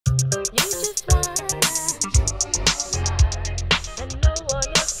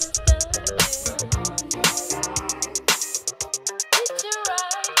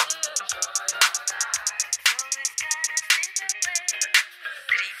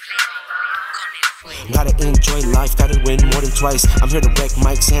Gotta enjoy life, gotta win more than twice. I'm here to wreck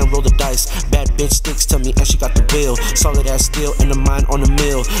mics and roll the dice. Bad bitch sticks to me and she got the bill. Solid ass steel and the mind on the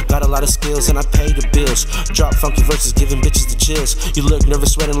mill. Got a lot of skills and I pay the bills. Drop funky verses, giving bitches the chills. You look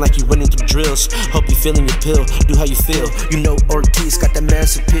nervous, sweating like you running through drills. Hope you feeling your pill, do how you feel. You know Ortiz got that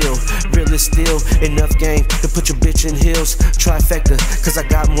mass appeal. Real is still enough game to put your bitch in heels. Trifecta, cause I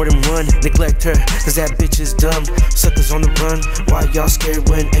got more than one. Neglect her, cause that bitch is dumb. Suckers on the run, why y'all scared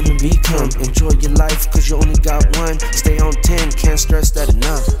when M&B come? Enjoy your life, cause you only got one. Stay on 10, can't stress that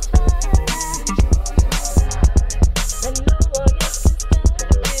enough.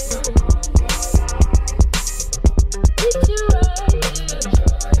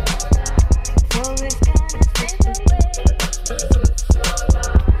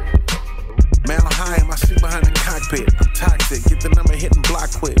 Man, I'm high in my seat behind the cockpit. I'm toxic, get the number, hitting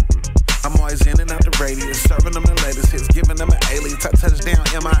block quick. I'm always in and out the radius, serving them the latest hits, giving them an alias. Touchdown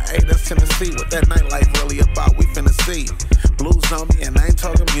MIA, that's Tennessee. What that nightlife really about, we finna see. Blues on me, and I ain't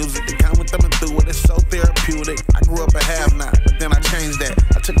talking music. The kind with them and through it, it's so therapeutic. I grew up a have-not, but then I changed that.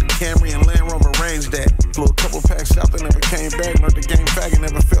 I took the Camry and Land Rover Range that. Flew a couple packs out, they never came back. Learned the game faggot,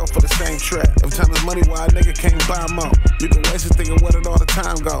 never fell for the same trap. Every time there's money, why a nigga can't buy more? You can waste it thinking where did all the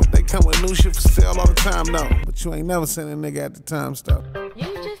time go? They come with new shit for sale all the time, no. But you ain't never seen a nigga at the time stop.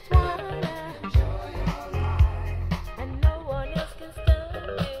 You just wanna and no one else can stop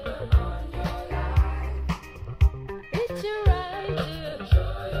you. It's your right to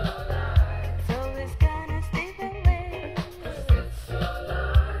so it's gonna stay that way.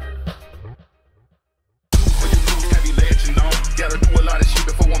 When you lose, have you let you know? Gotta do a lot of shit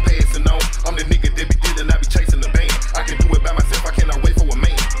before I'm passing on. I'm the nigga that be dealing, I be chasing the band. I can do it by myself, I cannot wait for a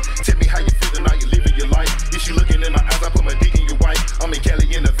man. Tell me how you feeling, how you living your life. If she looking in my eyes, I put my dick in your wife. I'm in Cali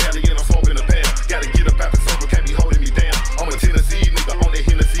in the valley and I'm smoking a pound. Gotta get up out the sofa, can't be holding me down. I'm a Tennessee nigga, on that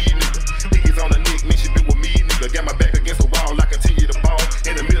Hennessy nigga. Niggas on the neck, man, she been with me nigga. Got my back against the wall, I continue to ball.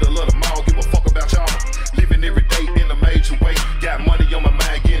 In the middle of the mall, give a fuck about y'all. Living every day in a major way. Got money on my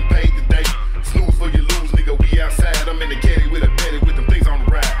mind, getting paid today. Snooze for you lose, nigga, we outside. I'm in the caddy with a Betty with them things on the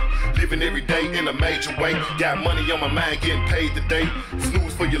ride. Living every day in a major way. Got money on my mind, getting paid today.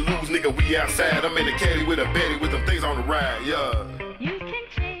 Snooze for you lose, nigga, we outside. I'm in the caddy with a Betty with them things on the ride, yeah.